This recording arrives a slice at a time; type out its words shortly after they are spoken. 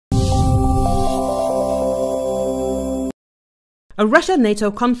A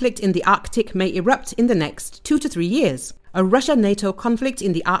Russia-NATO conflict in the Arctic may erupt in the next 2 to 3 years. A Russia-NATO conflict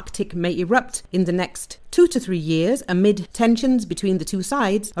in the Arctic may erupt in the next 2 to 3 years amid tensions between the two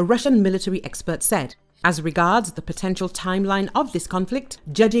sides, a Russian military expert said. As regards the potential timeline of this conflict,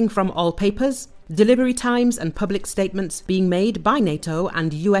 judging from all papers, delivery times and public statements being made by NATO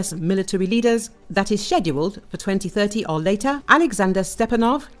and US military leaders, that is scheduled for 2030 or later, Alexander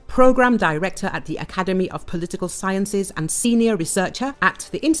Stepanov, Program Director at the Academy of Political Sciences and Senior Researcher at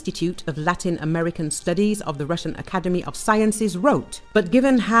the Institute of Latin American Studies of the Russian Academy of Sciences, wrote, "But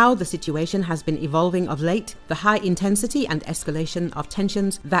given how the situation has been evolving of late, the high intensity and escalation of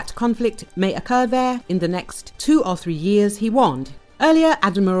tensions, that conflict may occur there in the next 2 or 3 years," he warned. Earlier,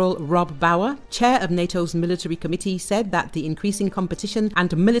 Admiral Rob Bauer, chair of NATO's military committee, said that the increasing competition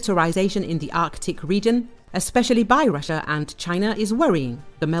and militarization in the Arctic region, especially by Russia and China, is worrying.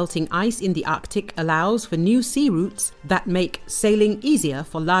 The melting ice in the Arctic allows for new sea routes that make sailing easier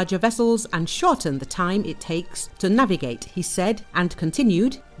for larger vessels and shorten the time it takes to navigate, he said, and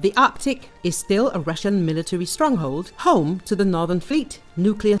continued, "The Arctic is still a Russian military stronghold, home to the Northern Fleet,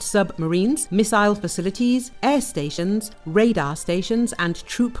 nuclear submarines, missile facilities, air stations, radar stations, and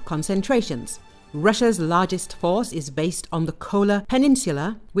troop concentrations. Russia's largest force is based on the Kola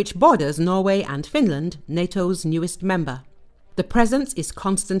Peninsula, which borders Norway and Finland, NATO's newest member. The presence is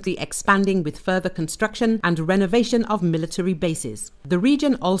constantly expanding with further construction and renovation of military bases. The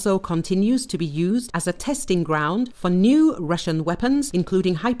region also continues to be used as a testing ground for new Russian weapons,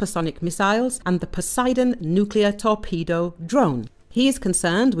 including hypersonic missiles and the Poseidon nuclear torpedo drone." He is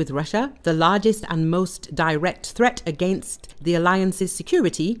concerned with Russia, the largest and most direct threat against the alliance's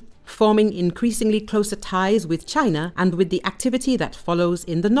security, forming increasingly closer ties with China and with the activity that follows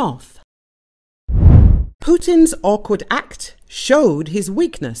in the north. Putin's awkward act showed his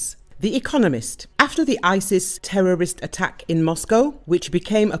weakness. The Economist. After the ISIS terrorist attack in Moscow, which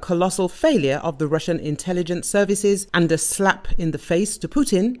became a colossal failure of the Russian intelligence services and a slap in the face to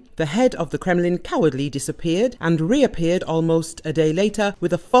Putin, the head of the Kremlin cowardly disappeared and reappeared almost a day later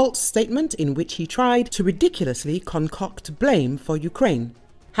with a false statement in which he tried to ridiculously concoct blame for Ukraine.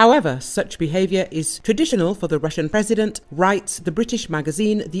 However, such behavior is traditional for the Russian president, writes the British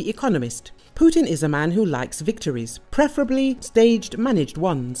magazine The Economist. Putin is a man who likes victories, preferably staged, managed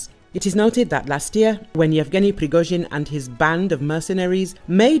ones. It is noted that last year, when Yevgeny Prigozhin and his band of mercenaries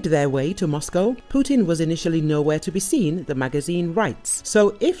made their way to Moscow, Putin was initially nowhere to be seen, the magazine writes.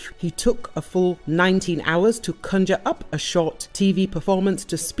 So if he took a full 19 hours to conjure up a short TV performance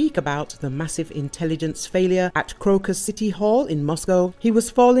to speak about the massive intelligence failure at Crocus City Hall in Moscow, he was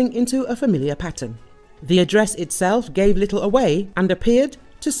falling into a familiar pattern. The address itself gave little away and appeared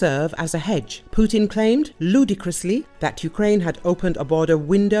to serve as a hedge. Putin claimed, ludicrously, that Ukraine had opened a border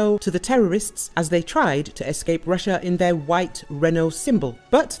window to the terrorists as they tried to escape Russia in their white Renault symbol.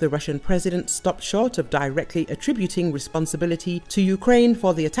 But the Russian president stopped short of directly attributing responsibility to Ukraine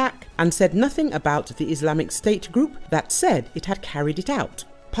for the attack and said nothing about the Islamic State group that said it had carried it out.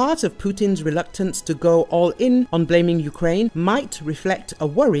 Part of Putin's reluctance to go all in on blaming Ukraine might reflect a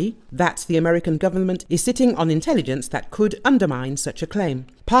worry that the American government is sitting on intelligence that could undermine such a claim.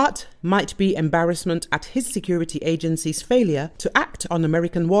 Part might be embarrassment at his security agency's failure to act on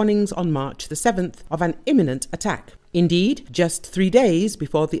American warnings on March the 7th of an imminent attack. Indeed, just 3 days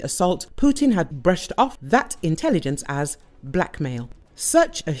before the assault, Putin had brushed off that intelligence as blackmail.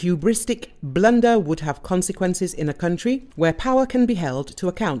 Such a hubristic blunder would have consequences in a country where power can be held to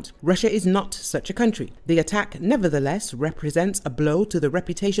account. Russia is not such a country. The attack, nevertheless, represents a blow to the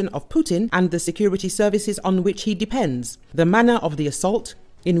reputation of Putin and the security services on which he depends. The manner of the assault,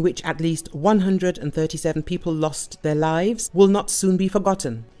 in which at least 137 people lost their lives, will not soon be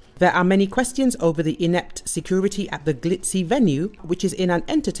forgotten. There are many questions over the inept security at the glitzy venue, which is in an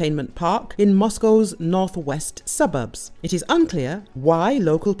entertainment park in Moscow's northwest suburbs. It is unclear why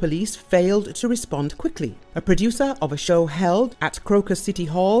local police failed to respond quickly. A producer of a show held at Crocus City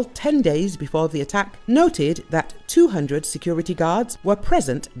Hall 10 days before the attack noted that 200 security guards were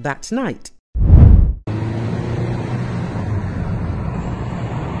present that night.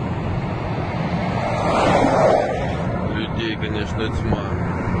 Людей, конечно, тьма.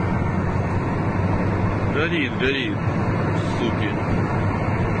 Горит, суки.